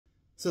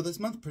So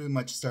this month pretty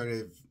much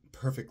started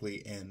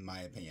perfectly in my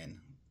opinion.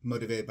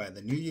 Motivated by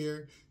the new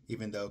year,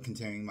 even though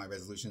continuing my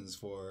resolutions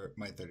for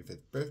my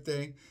 35th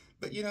birthday.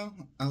 But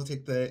I'll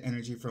take the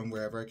energy from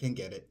wherever I can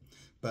get it.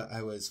 But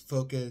I was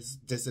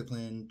focused,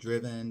 disciplined,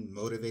 driven,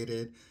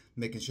 motivated,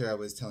 making sure I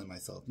was telling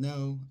myself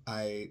no.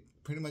 I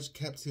pretty much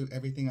kept to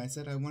everything I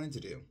said I wanted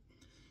to do,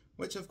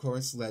 which of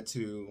course led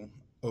to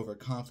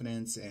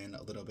overconfidence and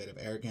a little bit of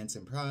arrogance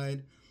and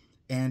pride,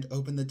 and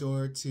opened the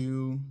door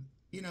to,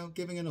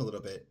 giving in a little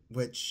bit,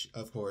 which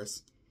of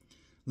course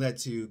led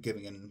to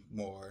giving in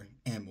more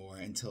and more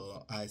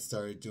until I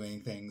started doing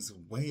things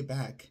way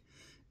back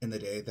in the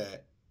day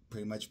that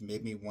pretty much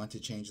made me want to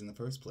change in the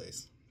first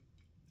place.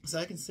 So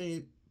I can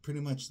say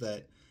pretty much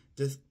that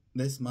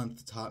this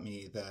month taught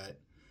me that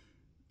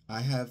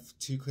I have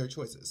two clear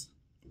choices.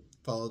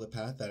 Follow the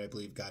path that I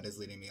believe God is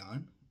leading me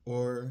on,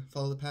 or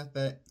follow the path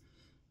that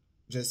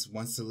just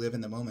wants to live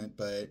in the moment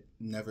but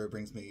never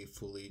brings me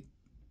fully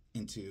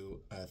into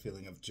a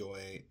feeling of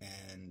joy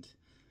and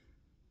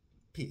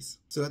peace.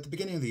 So at the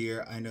beginning of the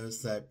year, I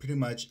noticed that pretty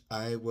much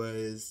I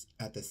was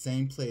at the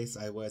same place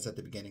I was at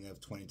the beginning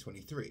of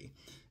 2023.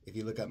 If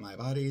you look at my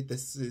body,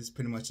 this is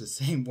pretty much the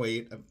same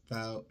weight,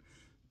 about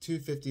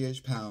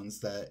 250-ish pounds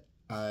that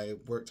I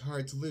worked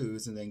hard to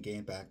lose and then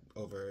gained back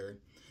over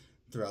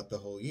throughout the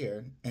whole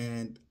year.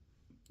 And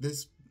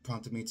this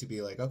prompted me to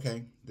be like,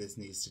 okay, this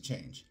needs to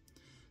change.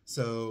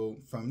 So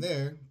from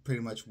there,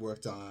 pretty much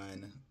worked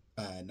on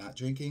not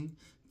drinking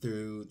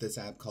through this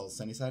app called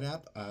Sunnyside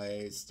app.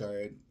 I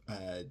started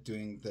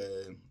doing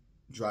the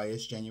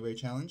Dryish January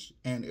challenge,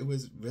 and it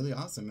was really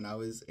awesome. And I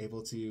was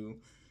able to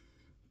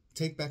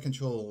take back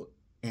control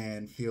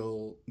and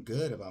feel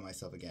good about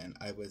myself again.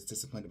 I was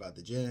disciplined about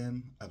the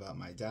gym, about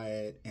my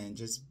diet, and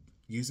just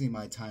using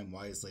my time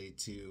wisely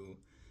to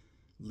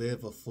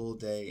live a full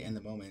day in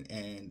the moment.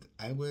 And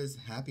I was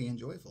happy and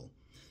joyful.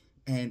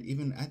 And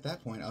even at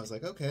that point, I was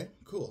like, okay,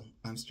 cool.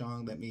 I'm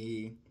strong. Let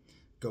me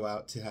go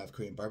out to have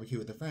Korean barbecue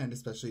with a friend,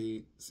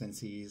 especially since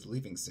he's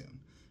leaving soon,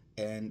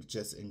 and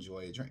just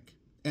enjoy a drink.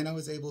 And I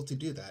was able to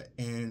do that.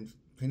 And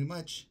pretty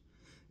much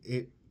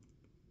it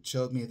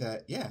showed me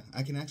that, yeah,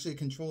 I can actually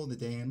control the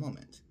day and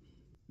moment.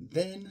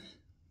 Then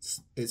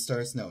it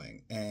started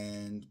snowing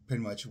and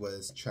pretty much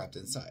was trapped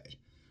inside.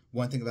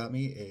 One thing about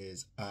me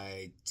is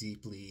I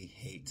deeply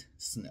hate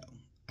snow.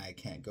 I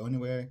can't go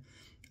anywhere.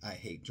 I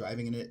hate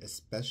driving in it,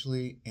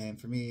 especially. And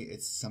for me,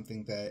 it's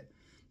something that,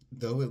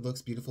 though it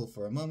looks beautiful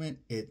for a moment,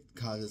 it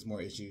causes more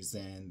issues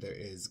than there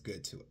is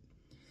good to it.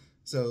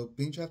 So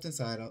being trapped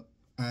inside,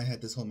 I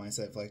had this whole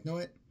mindset of like, you know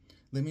what?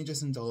 Let me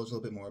just indulge a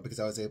little bit more because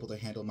I was able to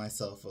handle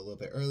myself a little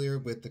bit earlier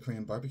with the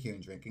Korean barbecue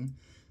and drinking.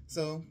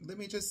 So let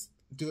me just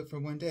do it for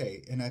one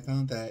day. And I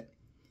found that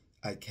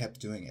I kept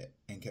doing it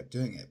and kept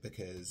doing it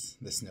because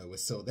the snow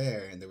was still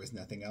there and there was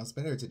nothing else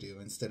better to do.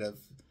 Instead of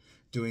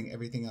doing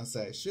everything else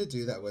that I should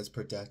do that was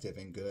productive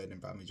and good and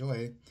brought me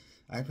joy,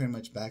 I pretty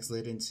much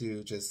backslid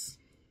into just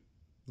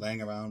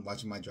laying around,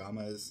 watching my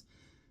dramas,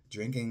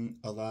 drinking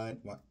a lot,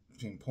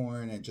 watching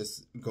porn, and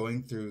just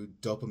going through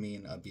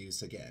dopamine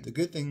abuse again. The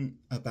good thing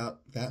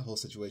about that whole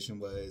situation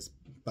was,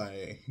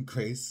 by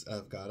grace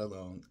of God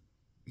alone,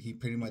 he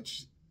pretty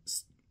much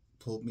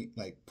pulled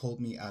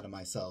me out of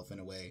myself in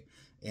a way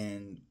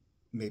and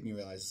made me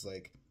realize,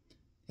 like,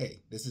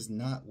 hey, this is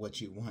not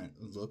what you want.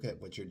 Look at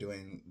what you're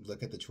doing.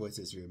 Look at the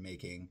choices you're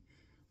making.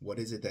 What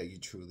is it that you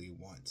truly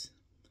want?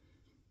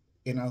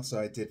 And also,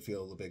 I did feel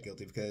a little bit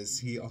guilty because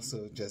he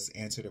also just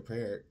answered a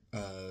prayer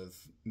of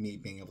me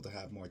being able to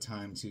have more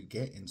time to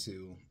get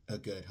into a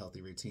good,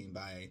 healthy routine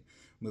by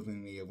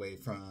moving me away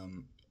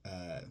from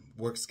a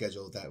work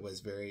schedule that was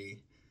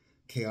very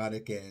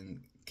chaotic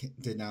and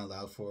did not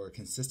allow for a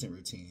consistent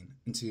routine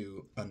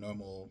into a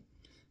normal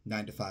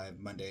 9 to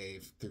 5, Monday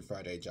through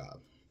Friday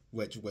job,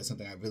 which was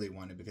something I really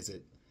wanted because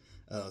it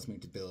allows me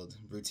to build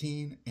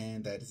routine,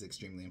 and that is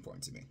extremely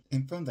important to me.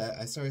 And from that,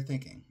 I started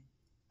thinking,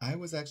 I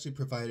was actually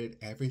provided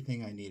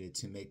everything I needed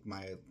to make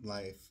my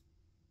life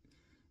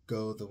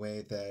go the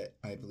way that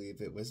I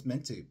believe it was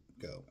meant to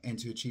go and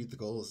to achieve the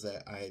goals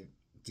that I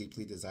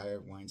deeply desire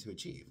wanting to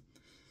achieve.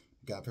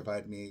 God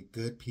provided me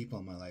good people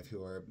in my life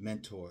who are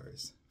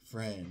mentors,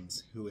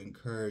 friends, who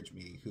encourage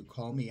me, who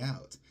call me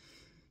out.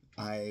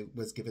 I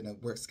was given a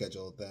work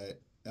schedule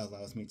that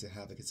allows me to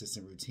have a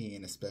consistent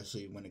routine,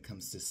 especially when it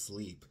comes to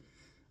sleep.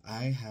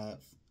 I have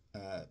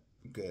a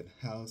good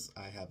house.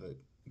 I have a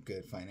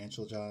good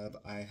financial job.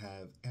 I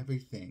have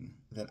everything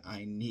that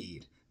I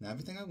need. Not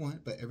everything I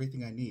want, but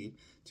everything I need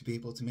to be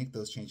able to make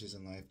those changes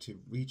in life to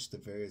reach the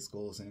various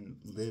goals and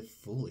live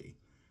fully.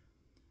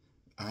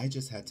 I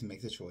just had to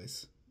make the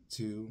choice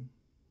to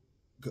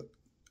go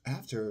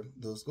after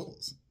those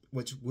goals,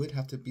 which would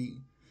have to be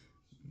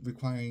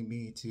requiring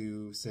me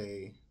to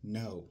say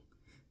no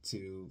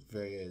to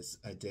various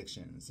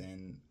addictions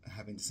and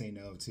having to say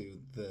no to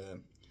the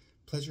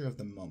pleasure of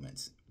the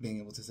moment, being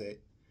able to say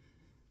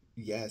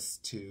yes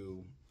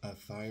to a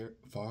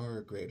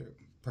far greater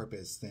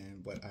purpose than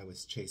what I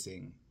was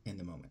chasing in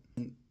the moment.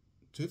 And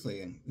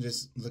truthfully,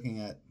 just looking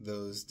at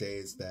those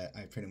days that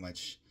I pretty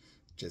much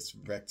just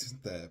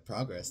wrecked the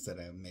progress that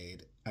I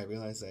made, I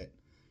realized that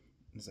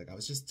it's like I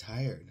was just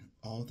tired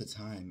all the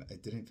time. I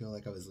didn't feel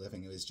like I was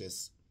living. It was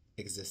just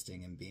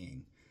existing and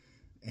being.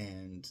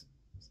 And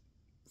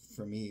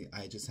for me,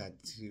 I just had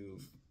to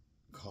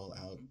call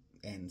out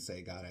and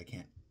say, God, I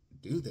can't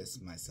do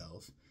this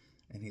myself.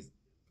 And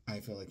I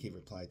feel like he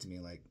replied to me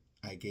like,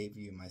 I gave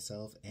you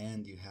myself,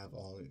 and you have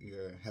all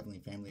your heavenly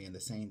family and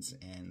the saints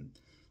and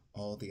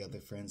all the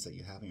other friends that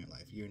you have in your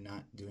life. You're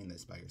not doing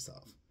this by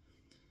yourself.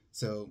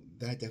 So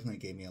that definitely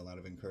gave me a lot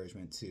of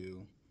encouragement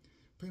to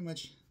pretty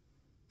much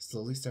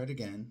slowly start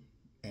again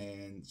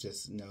and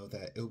just know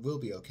that it will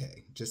be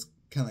okay. Just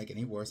kind of like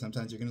any war,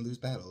 sometimes you're going to lose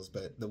battles,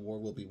 but the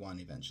war will be won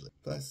eventually.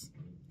 Plus,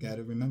 got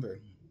to remember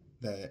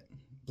that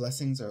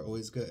blessings are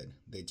always good.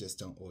 They just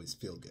don't always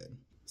feel good.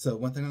 So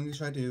one thing I'm going to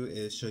try to do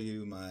is show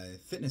you my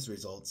fitness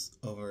results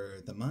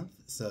over the month.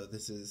 So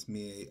this is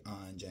me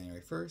on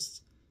January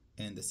 1st,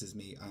 and this is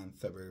me on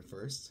February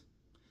 1st.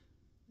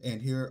 And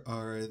here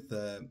are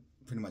the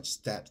pretty much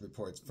stat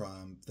reports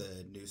from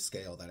the new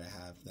scale that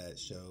I have that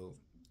show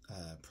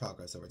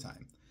progress over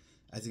time.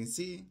 As you can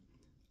see,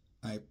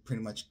 I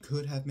pretty much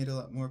could have made a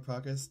lot more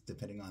progress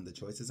depending on the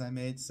choices I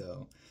made.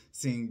 So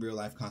seeing real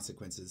life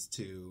consequences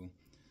to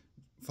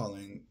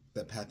following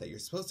the path that you're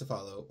supposed to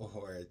follow,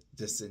 or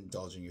just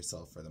indulging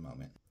yourself for the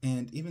moment.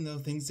 And even though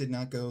things did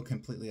not go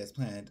completely as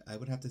planned, I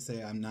would have to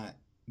say I'm not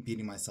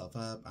beating myself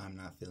up, I'm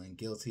not feeling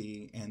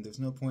guilty, and there's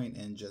no point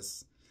in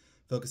just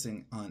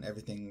focusing on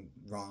everything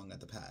wrong at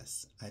the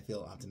past. I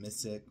feel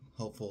optimistic,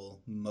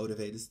 hopeful,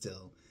 motivated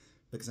still,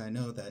 because I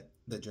know that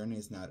the journey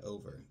is not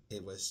over.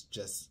 It was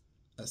just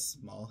a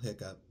small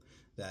hiccup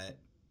that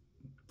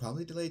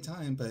probably delayed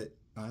time, but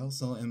I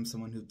also am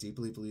someone who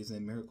deeply believes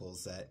in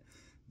miracles, that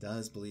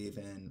does believe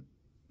in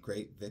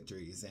great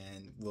victories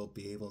and will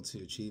be able to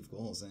achieve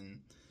goals.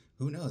 And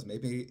who knows,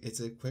 maybe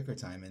it's a quicker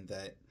time and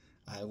that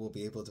I will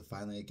be able to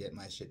finally get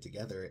my shit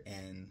together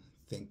and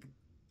think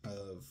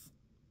of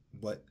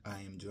what I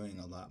am doing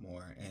a lot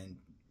more and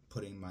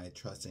putting my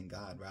trust in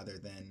God rather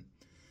than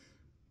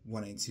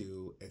wanting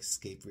to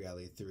escape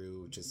reality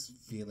through just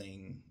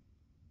feeling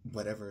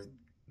whatever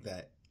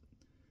that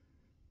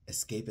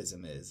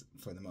escapism is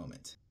for the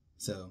moment.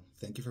 So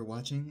thank you for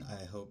watching.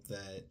 I hope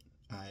that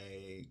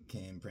I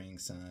can bring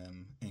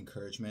some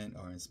encouragement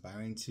or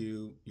inspiring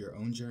to your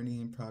own journey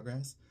and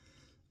progress.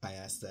 I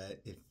ask that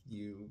if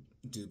you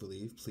do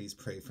believe, please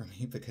pray for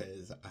me,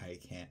 because I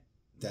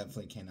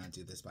definitely cannot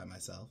do this by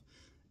myself.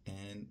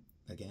 And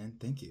again,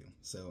 thank you.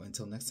 So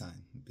until next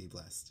time, be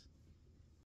blessed.